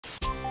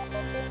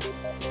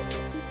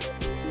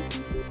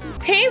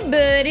Hey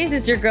buddies,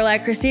 it's your girl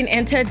AyChristene,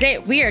 and today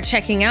we are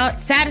checking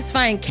out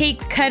satisfying cake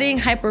cutting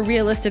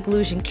hyper-realistic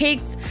illusion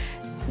cakes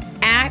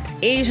at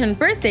Asian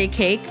birthday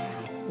cake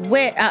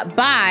with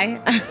by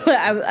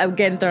I'm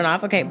getting thrown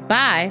off. Okay,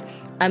 by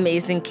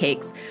Amazing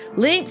Cakes.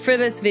 Link for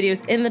this video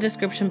is in the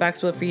description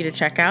box below for you to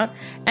check out.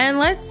 And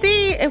let's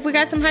see if we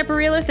got some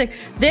hyper-realistic.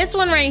 This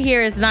one right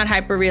here is not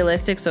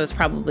hyper-realistic, so it's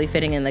probably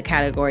fitting in the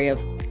category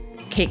of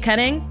cake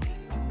cutting.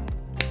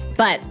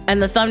 But in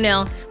the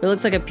thumbnail, it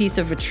looks like a piece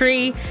of a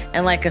tree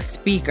and like a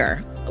speaker,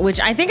 which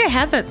I think I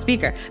have that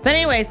speaker. But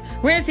anyways,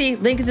 we're gonna see.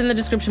 Link is in the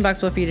description box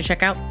below for you to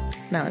check out.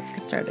 Now let's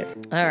get started.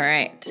 All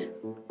right.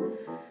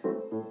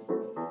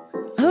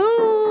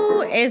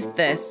 Who is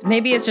this?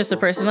 Maybe it's just a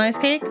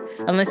personalized cake?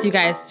 Unless you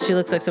guys, she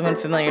looks like someone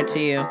familiar to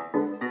you.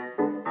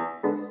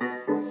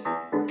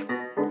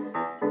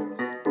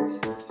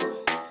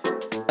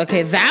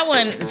 Okay, that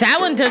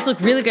one does look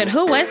really good.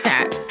 Who was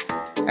that?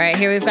 All right,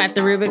 here we've got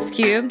the Rubik's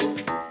Cube.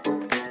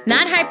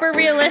 Not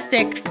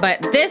hyper-realistic,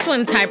 but this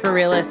one's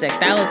hyper-realistic.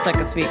 That looks like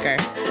a speaker.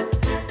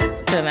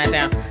 Putting that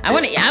down. I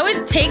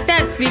would take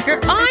that speaker.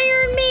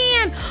 Iron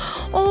Man!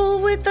 Oh,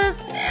 with the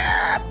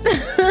snap.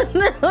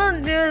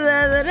 Don't do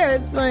that. That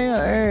hurts my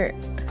heart.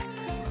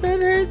 That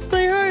hurts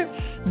my heart.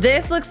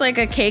 This looks like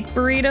a cake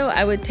burrito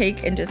I would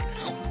take and just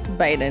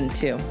bite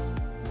into.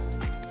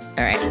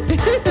 All right.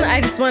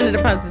 I just wanted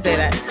to pause to say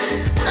that.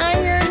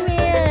 Iron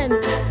Man.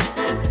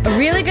 A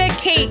really good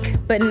cake,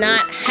 but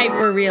not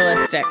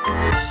hyper-realistic.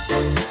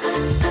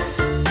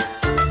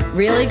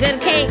 Really good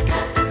cake.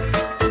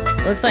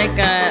 Looks like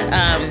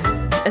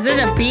is it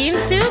a bean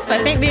soup? I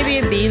think maybe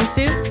a bean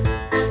soup.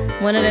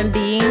 One of them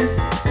beans.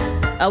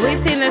 Oh, we've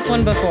seen this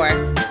one before.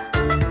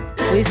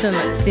 We've seen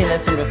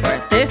this one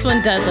before. This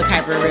one does look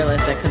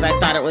hyper-realistic because I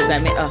thought it was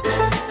that.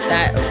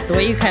 That the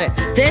way you cut it.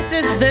 This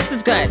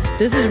is good.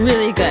 This is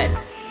really good.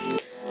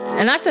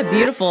 And that's a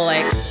beautiful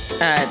like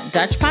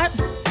Dutch pot.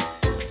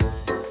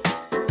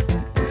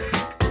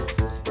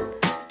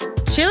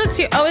 She looks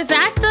cute. Oh, is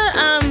that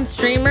the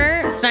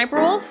streamer Sniper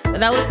Wolf?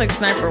 That looks like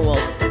Sniper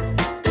Wolf.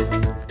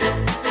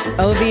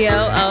 OVO.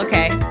 Oh,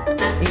 okay.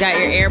 You got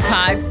your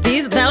AirPods.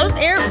 Those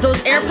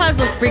AirPods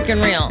look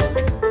freaking real.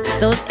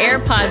 Those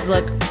AirPods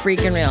look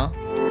freaking real.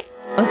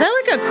 Oh, is that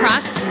like a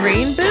Crocs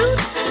rain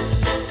boots?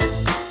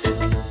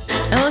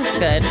 That looks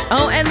good.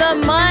 Oh, and the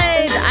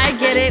mud. I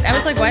get it. I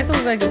was like, why does it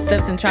look like it's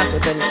stuffed in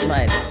chocolate, but it's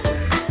mud?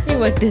 Hey,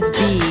 with this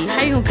bee.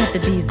 How you gonna cut the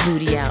bee's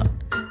booty out?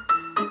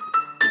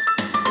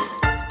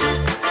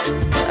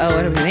 Oh,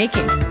 what are we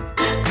making?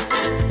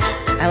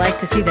 I like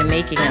to see the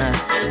making of.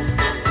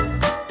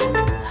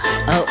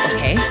 Oh,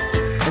 okay.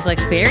 It's like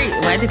berry.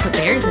 Why'd they put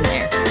berries in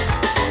there?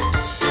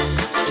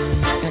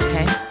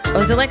 Okay. Oh,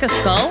 is it like a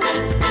skull?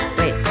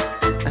 Wait.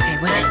 Okay,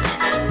 what is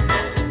this?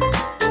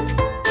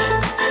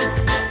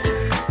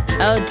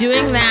 Oh,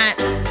 doing that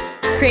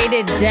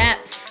created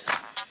depth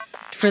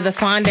for the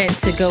fondant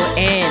to go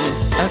in.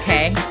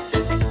 Okay.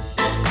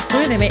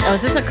 What are they making? Oh,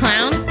 is this a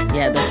clown?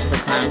 Yeah, this is a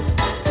clown.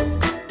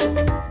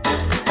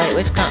 Wait,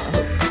 which clown?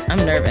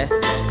 I'm nervous.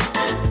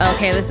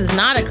 Okay, this is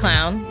not a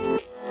clown.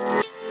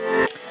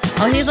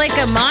 Oh, he's like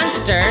a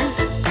monster.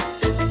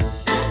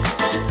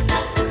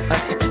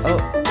 Okay. Oh,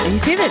 you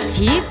see the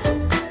teeth?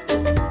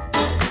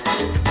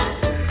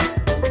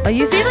 Oh,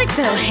 you see like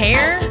the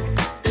hair?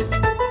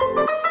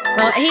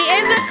 Oh, he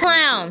is a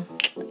clown.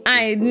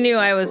 I knew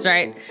I was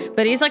right.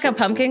 But he's like a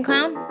pumpkin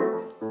clown.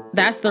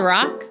 That's The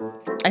Rock?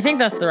 I think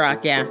that's The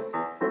Rock, yeah.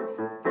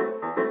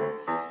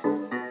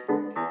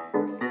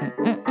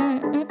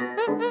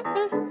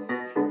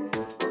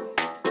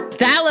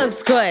 That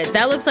looks good.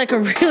 That looks like a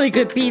really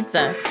good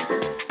pizza.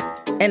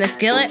 And a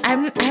skillet.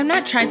 I'm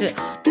not trying to.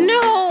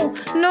 No.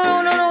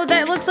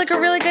 That looks like a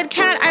really good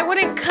cat. I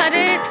wouldn't cut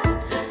it.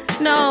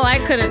 No, I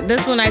couldn't.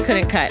 This one I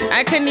couldn't cut.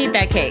 I couldn't eat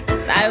that cake.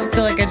 I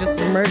feel like I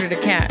just murdered a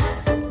cat.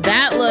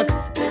 That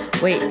looks.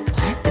 Wait,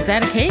 what? Is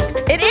that a cake?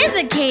 It is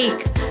a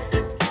cake.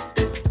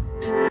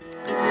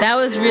 That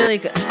was really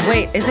good.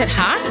 Wait, is it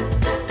hot?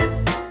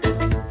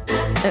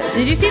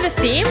 Did you see the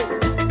steam?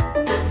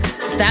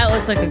 That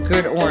looks like a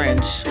good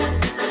orange.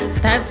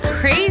 That's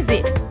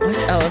crazy. What?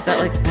 Oh, is that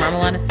like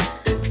marmalade?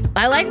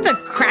 I like the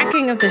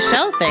cracking of the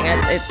shell thing.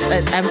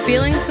 I'm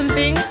feeling some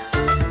things.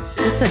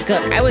 What's the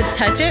gook? I would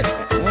touch it.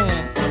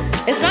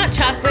 It's not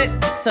chocolate,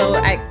 so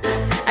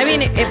I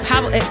mean,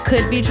 it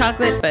could be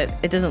chocolate, but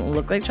it doesn't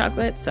look like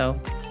chocolate, so,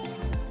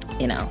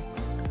 you know.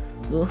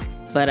 Ooh.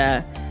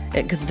 But,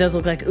 because it does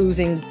look like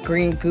oozing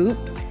green goop.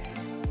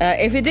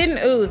 If it didn't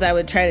ooze, I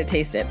would try to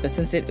taste it, but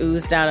since it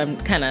oozed out, I'm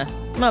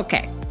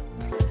okay.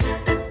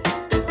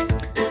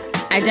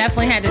 I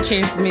definitely had to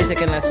change the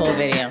music in this whole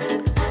video.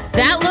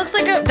 That looks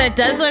like that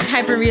does look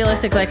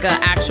hyper-realistic, like an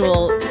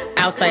actual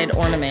outside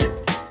ornament.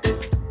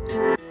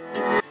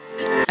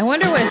 I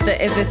wonder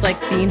if it's like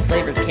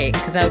bean-flavored cake,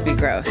 because that would be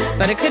gross.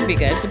 But it could be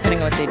good,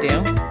 depending on what they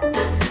do.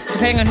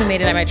 Depending on who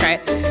made it, I might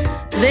try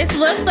it. This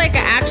looks like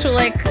an actual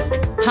like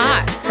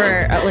pot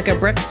for like a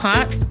brick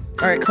pot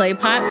or a clay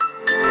pot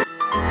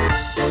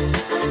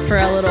for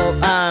a little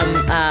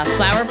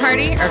flower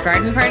party or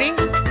garden party.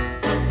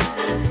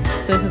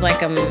 So this is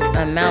like a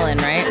melon,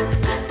 right?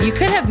 You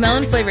could have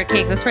melon flavored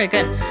cake. That's pretty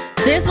good.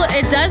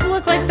 It does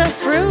look like the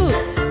fruit.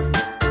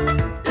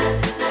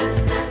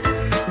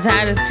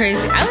 That is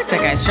crazy. I like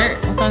that guy's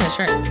shirt. What's on his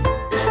shirt?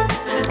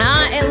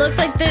 It looks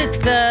like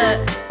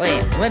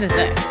wait, what is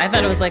this? I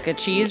thought it was like a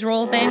cheese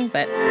roll thing,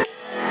 but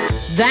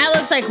that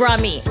looks like raw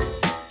meat.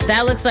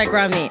 That looks like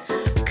raw meat.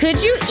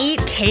 Could you eat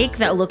cake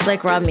that looked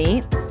like raw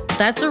meat?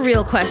 That's a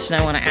real question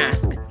I want to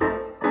ask.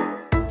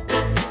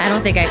 I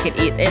don't think I could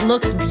eat. It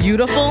looks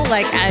beautiful,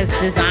 like as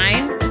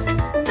design.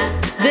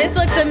 This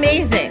looks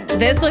amazing.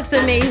 This looks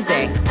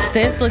amazing.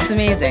 This looks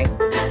amazing.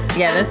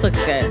 Yeah, this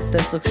looks good.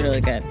 This looks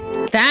really good.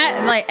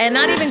 That, like, and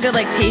not even good,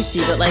 like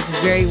tasty, but like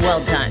very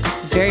well done.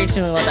 Very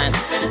extremely well done.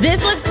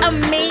 This looks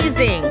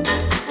amazing.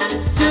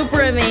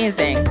 Super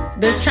amazing.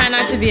 This try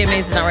not to be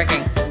amazing is not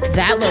working.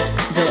 That looks,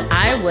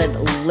 I would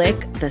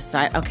lick the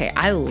side. Okay,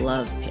 I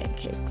love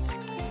pancakes.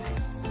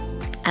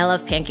 I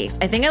love pancakes.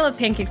 I think I love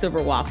pancakes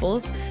over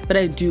waffles, but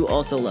I do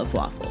also love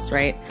waffles,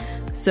 right?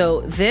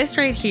 So this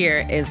right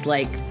here is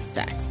like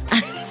sex.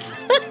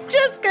 I'm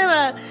just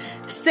gonna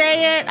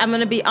say it. I'm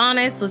gonna be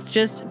honest. Let's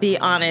just be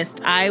honest.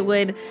 I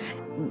would,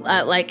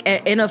 like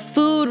in a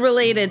food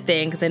related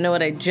thing, because I know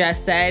what I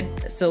just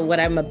said. So what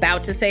I'm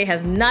about to say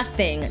has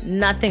nothing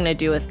to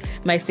do with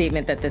my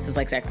statement that this is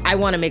like sex. I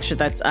want to make sure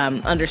that's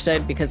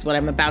understood, because what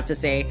I'm about to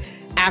say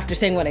after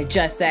saying what I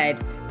just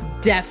said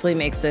definitely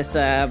makes this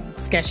a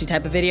sketchy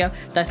type of video.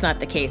 That's not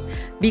the case.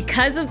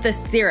 Because of the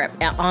syrup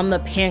on the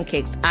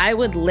pancakes, I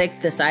would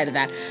lick the side of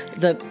that.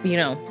 You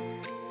know,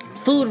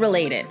 food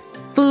related.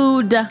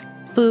 Food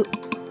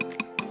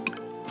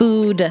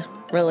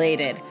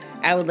related.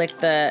 I would lick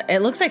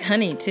it looks like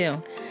honey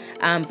too.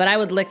 But I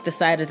would lick the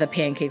side of the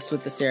pancakes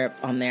with the syrup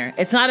on there.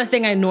 It's not a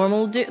thing I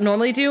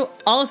normally do.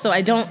 Also,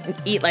 I don't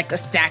eat like a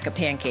stack of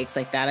pancakes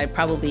like that. I'd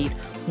probably eat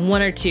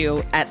one or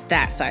two at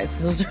that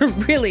size. Those are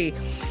really,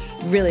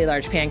 really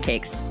large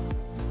pancakes.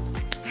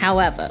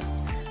 However,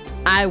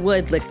 I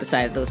would lick the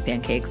side of those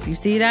pancakes. You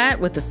see that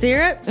with the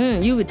syrup?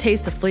 You would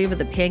taste the flavor of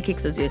the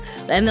pancakes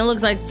and it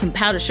looks like some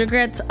powdered sugar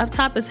up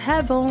top is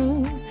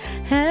heaven.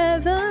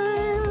 Heaven.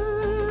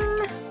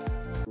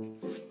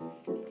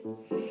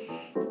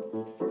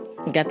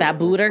 You got that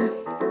booter,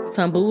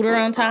 some booter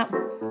on top.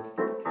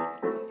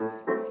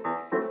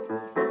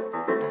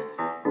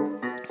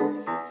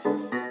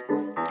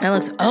 That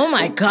looks, oh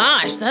my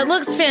gosh, that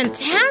looks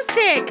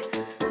fantastic.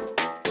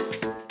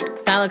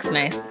 That looks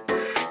nice.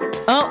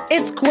 Oh,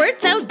 it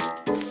squirts out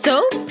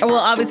soap? Well,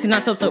 obviously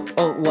not soap.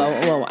 Oh,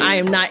 whoa. I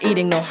am not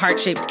eating no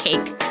heart-shaped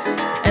cake.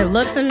 It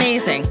looks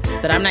amazing,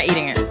 but I'm not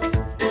eating it.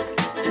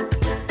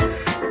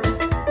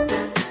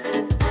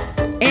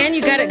 And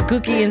you got it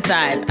gooky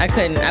inside. I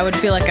couldn't. I would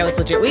feel like I was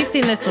legit. We've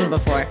seen this one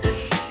before.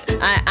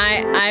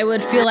 I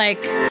would feel like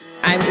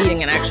I'm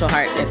eating an actual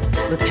heart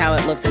with how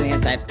it looks on the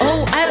inside.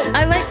 Oh,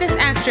 I like this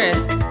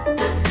actress.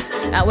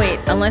 Wait,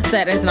 unless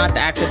that is not the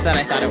actress that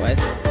I thought it was.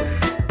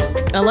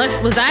 Unless,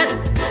 was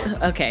that?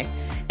 Okay.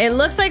 It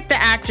looks like the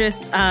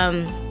actress,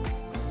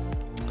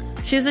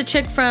 she was a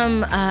chick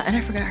from, and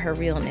I forgot her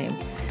real name,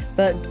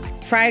 but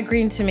Fried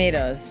Green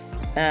Tomatoes,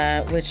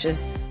 which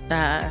is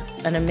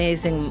an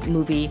amazing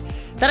movie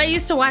that I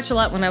used to watch a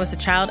lot when I was a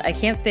child. I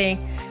can't say,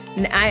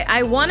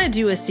 I want to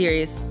do a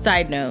series,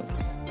 side note,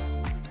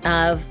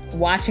 of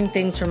watching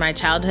things from my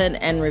childhood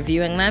and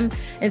reviewing them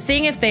and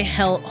seeing if they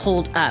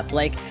hold up.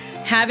 Like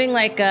having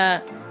like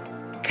a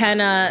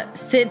kind of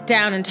sit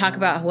down and talk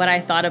about what I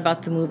thought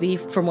about the movie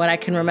from what I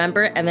can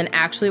remember, and then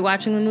actually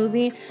watching the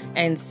movie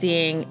and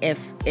seeing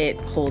if it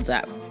holds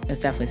up.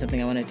 It's definitely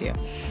something I want to do.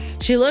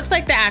 She looks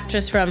like the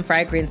actress from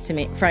Fried Green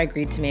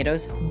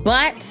Tomatoes,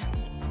 but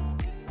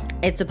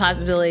it's a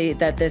possibility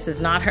that this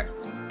is not her.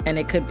 And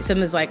it could be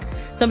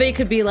somebody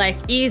could be like,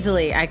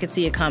 easily I could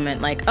see a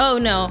comment like, oh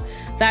no,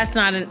 that's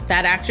not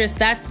that actress,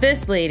 that's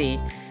this lady.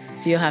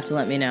 So you'll have to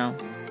let me know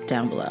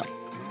down below.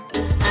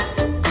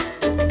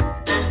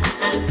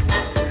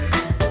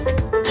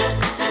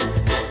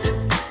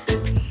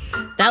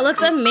 That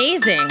looks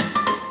amazing.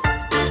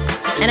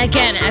 And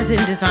again, as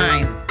in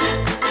design.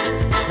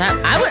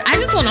 I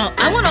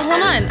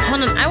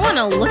want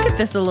to look at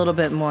this a little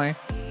bit more.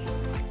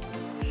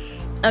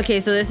 Okay,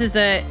 so this is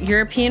a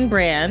European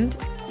brand.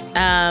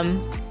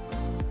 And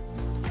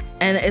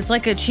it's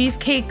like a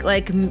cheesecake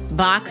like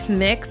box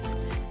mix.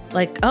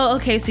 Like, oh,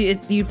 okay, so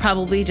you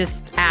probably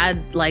just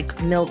add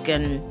like milk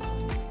and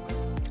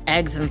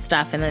eggs and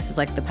stuff, and this is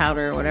like the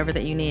powder or whatever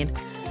that you need.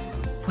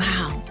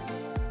 Wow.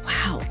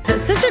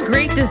 That's such a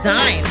great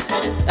design.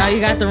 Oh, you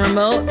got the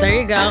remote.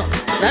 There you go.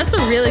 That's a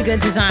really good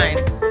design.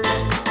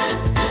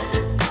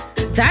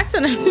 That's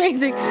an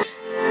amazing,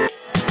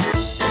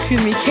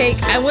 excuse me, cake.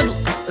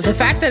 The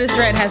fact that it's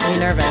red has me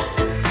nervous.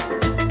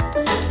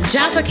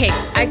 Jaffa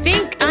cakes. I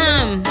think,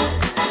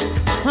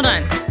 hold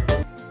on.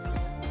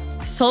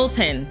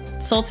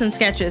 Sultan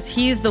Sketches.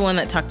 He's the one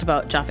that talked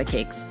about Jaffa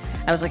cakes.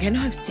 I was like, I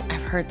know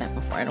I've heard that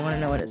before. I don't want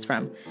to know what it's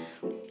from.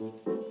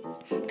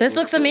 This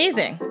looks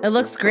amazing. It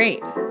looks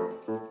great.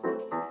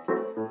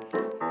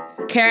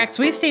 Carex,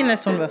 we've seen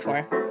this one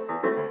before.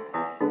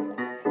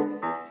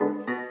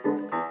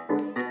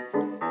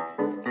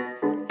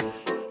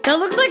 That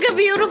looks like a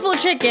beautiful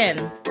chicken.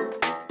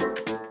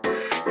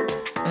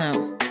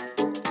 No.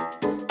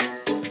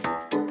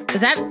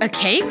 Is that a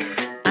cake?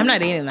 I'm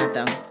not eating that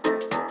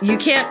though. You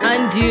can't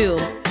undo.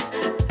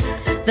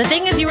 The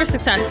thing is, you were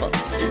successful.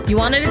 You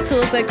wanted it to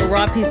look like a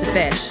raw piece of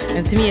fish.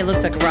 And to me, it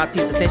looks like a raw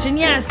piece of fish. And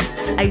yes,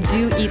 I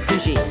do eat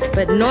sushi.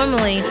 But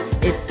normally,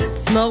 it's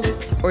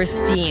smoked or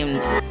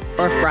steamed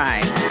or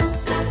fried.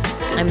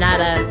 I'm not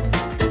a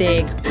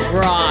big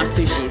raw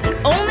sushi. The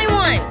only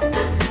one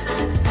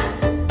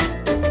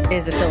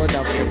is a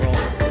Philadelphia roll.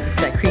 This is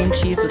that cream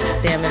cheese with the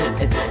salmon.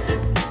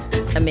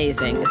 It's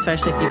amazing,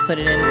 especially if you put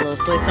it in a little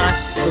soy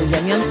sauce, a little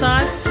yum yum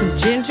sauce, some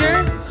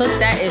ginger, hook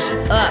that ish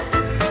up.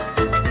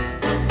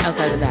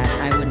 Outside of that,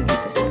 I wouldn't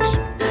eat this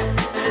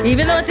fish.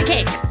 Even though it's a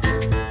cake.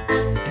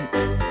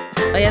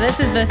 Oh yeah,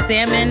 this is the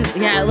salmon.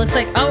 Yeah, it looks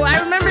like, oh, I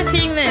remember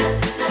seeing this.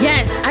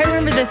 Yes, I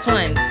remember this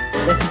one.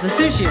 This is a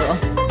sushi roll.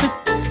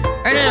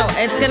 Or no,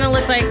 it's gonna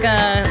look like,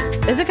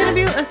 is it gonna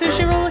be a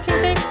sushi roll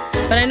looking thing?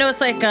 But I know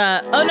it's like,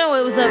 oh no,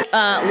 it was a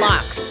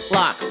lox,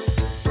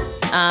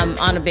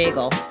 on a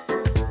bagel.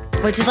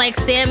 Which is like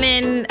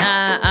salmon,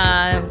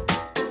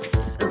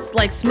 it's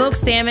like smoked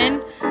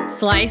salmon,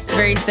 sliced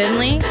very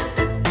thinly.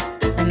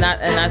 And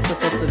that's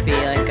what this would be,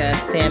 like a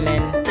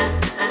salmon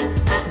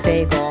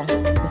bagel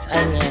with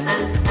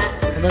onions.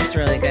 It looks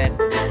really good.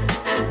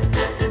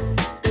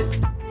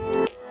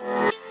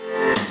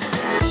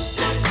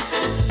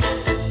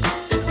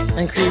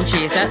 And cream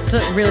cheese. That's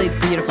a really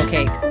beautiful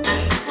cake.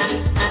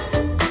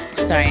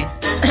 Sorry.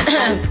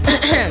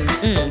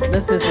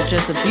 This is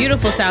just a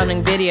beautiful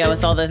sounding video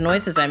with all those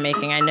noises I'm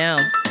making, I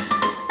know.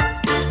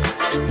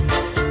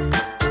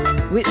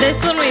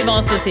 This one we've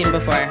also seen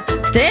before.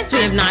 This we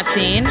have not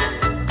seen.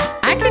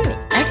 I couldn't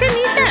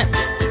eat that.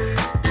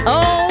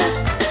 Oh,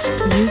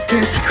 you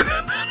scared the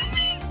crap out of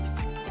me.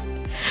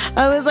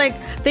 I was like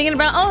thinking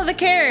about, oh, the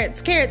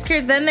carrots.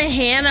 Then the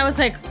hand, I was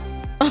like,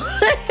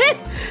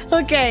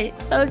 okay.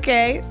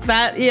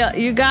 That, yeah,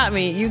 you got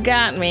me.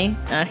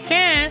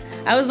 Okay.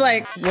 I was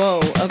like, whoa,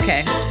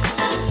 okay.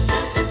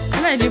 I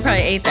imagine you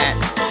probably ate that.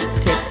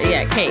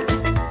 Yeah, cake.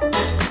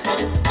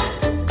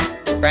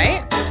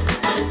 Right?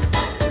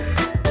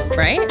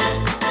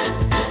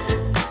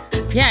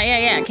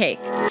 Yeah, cake.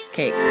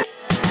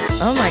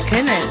 Oh my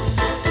goodness.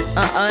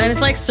 And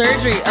it's like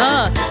surgery.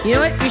 Oh, you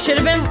know what? You should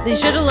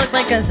have looked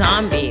like a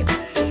zombie.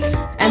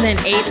 And then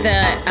ate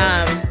the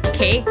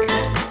cake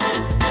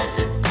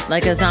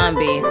like a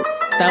zombie.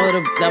 That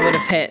would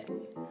have hit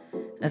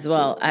as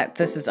well.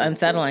 This is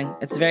unsettling.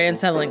 It's very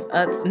unsettling.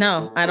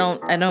 No, I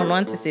don't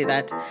want to see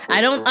that.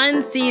 I don't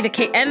unsee the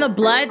cake and the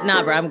blood.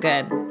 Nah, bro, I'm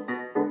good.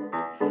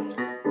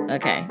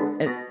 Okay.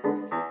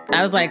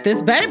 I was like,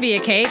 this better be a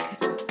cake.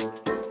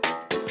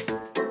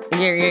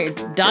 Your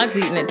dog's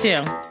eating it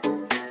too.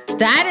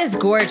 That is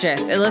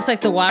gorgeous. It looks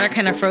like the water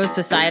kind of froze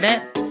beside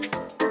it.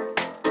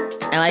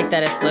 I like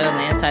that it's blue on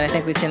the inside. I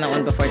think we've seen that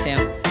one before too.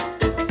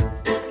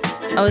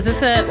 Oh, is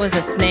this was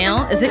a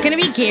snail? Is it gonna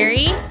be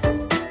Gary?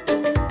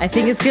 I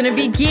think it's gonna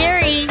be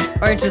Gary.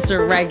 Or just a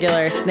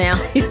regular snail.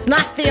 He's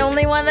not the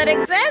only one that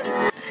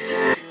exists.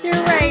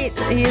 You're right.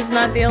 He's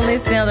not the only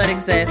snail that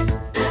exists.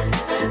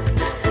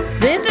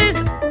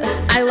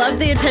 I love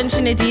the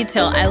attention to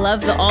detail. I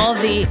love all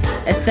the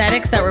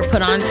aesthetics that were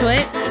put onto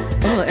it.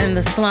 Oh, and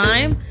the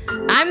slime.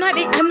 I'm not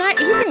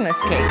eating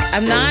this cake.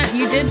 I'm not.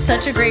 You did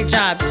such a great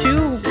job.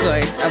 Too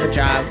good of a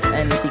job.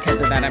 And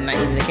because of that, I'm not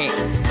eating the cake.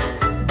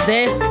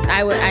 This,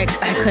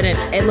 I couldn't.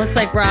 It looks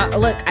like raw.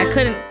 Look, I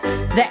couldn't.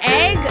 The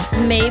egg,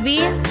 maybe,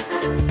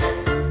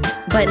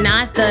 but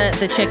not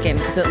the chicken,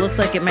 because it looks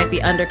like it might be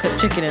undercooked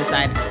chicken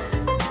inside.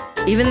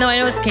 Even though I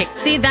know it's cake.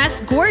 See,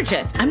 that's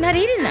gorgeous. I'm not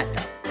eating that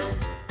though.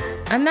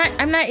 I'm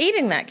not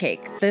eating that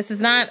cake. This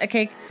is not a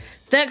cake.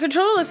 That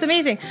controller looks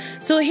amazing.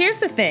 So here's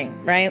the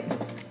thing, right?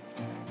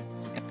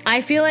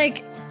 I feel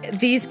like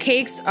these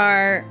cakes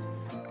are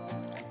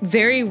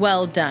very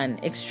well done,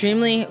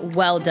 extremely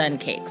well done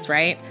cakes,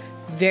 right?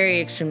 Very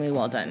extremely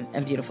well done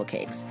and beautiful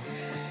cakes.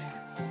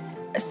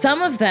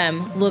 Some of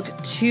them look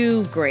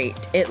too great.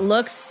 It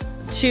looks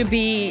to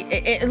be,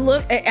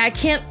 I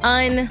can't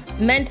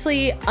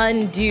mentally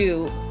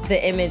undo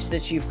the image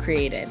that you've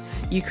created.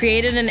 You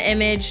created an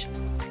image,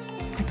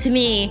 to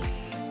me,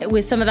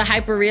 with some of the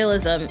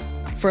hyperrealism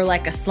for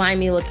like a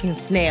slimy looking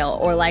snail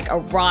or like a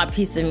raw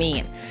piece of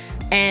meat.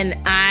 And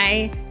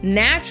I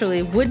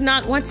naturally would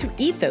not want to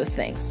eat those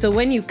things. So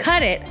when you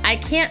cut it, I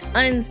can't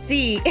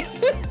unsee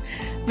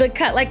the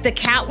cut. Like the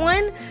cat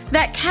one,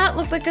 that cat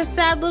looked like a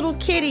sad little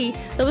kitty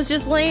that was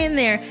just laying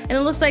there. And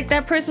it looks like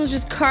that person was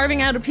just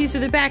carving out a piece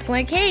of their back.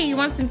 Like, hey, you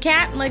want some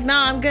cat? I'm like,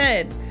 nah, I'm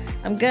good.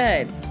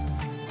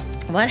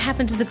 What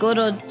happened to the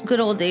good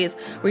old days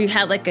where you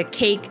had like a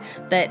cake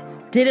that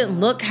didn't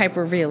look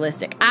hyper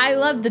realistic? I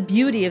love the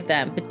beauty of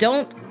them, but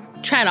don't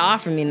try to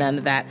offer me none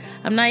of that.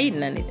 I'm not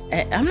eating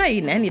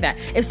any of that.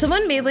 If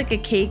someone made like a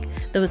cake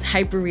that was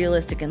hyper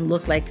realistic and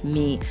looked like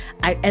me,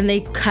 and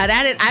they cut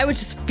at it, I would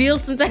just feel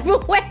some type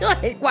of way.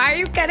 Like, why are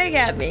you cutting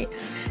at me?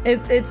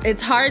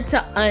 It's hard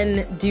to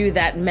undo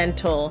that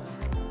mental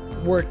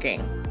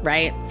working,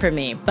 right? For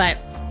me. But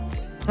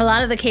A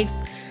lot of the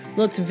cakes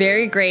looked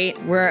very great,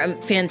 were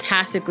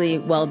fantastically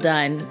well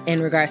done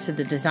in regards to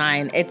the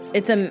design. It's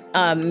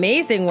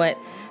amazing what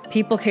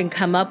people can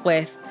come up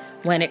with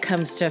when it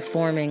comes to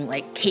forming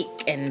like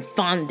cake and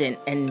fondant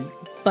and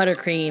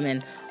buttercream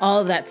and all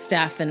of that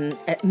stuff, and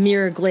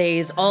mirror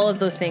glaze, all of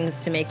those things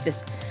to make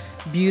this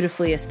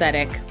beautifully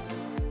aesthetic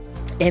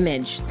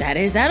image that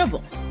is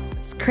edible.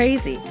 It's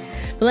crazy.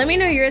 But let me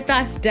know your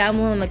thoughts down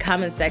below in the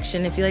comment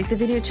section. If you like the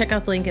video, check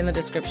out the link in the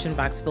description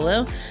box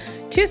below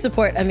to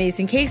support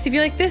Amazing Cakes. If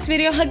you like this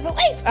video, hug the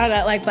life out of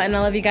that like button. I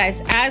love you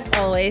guys as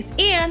always.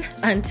 And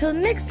until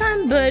next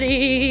time,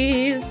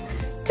 buddies.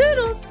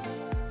 Toodles.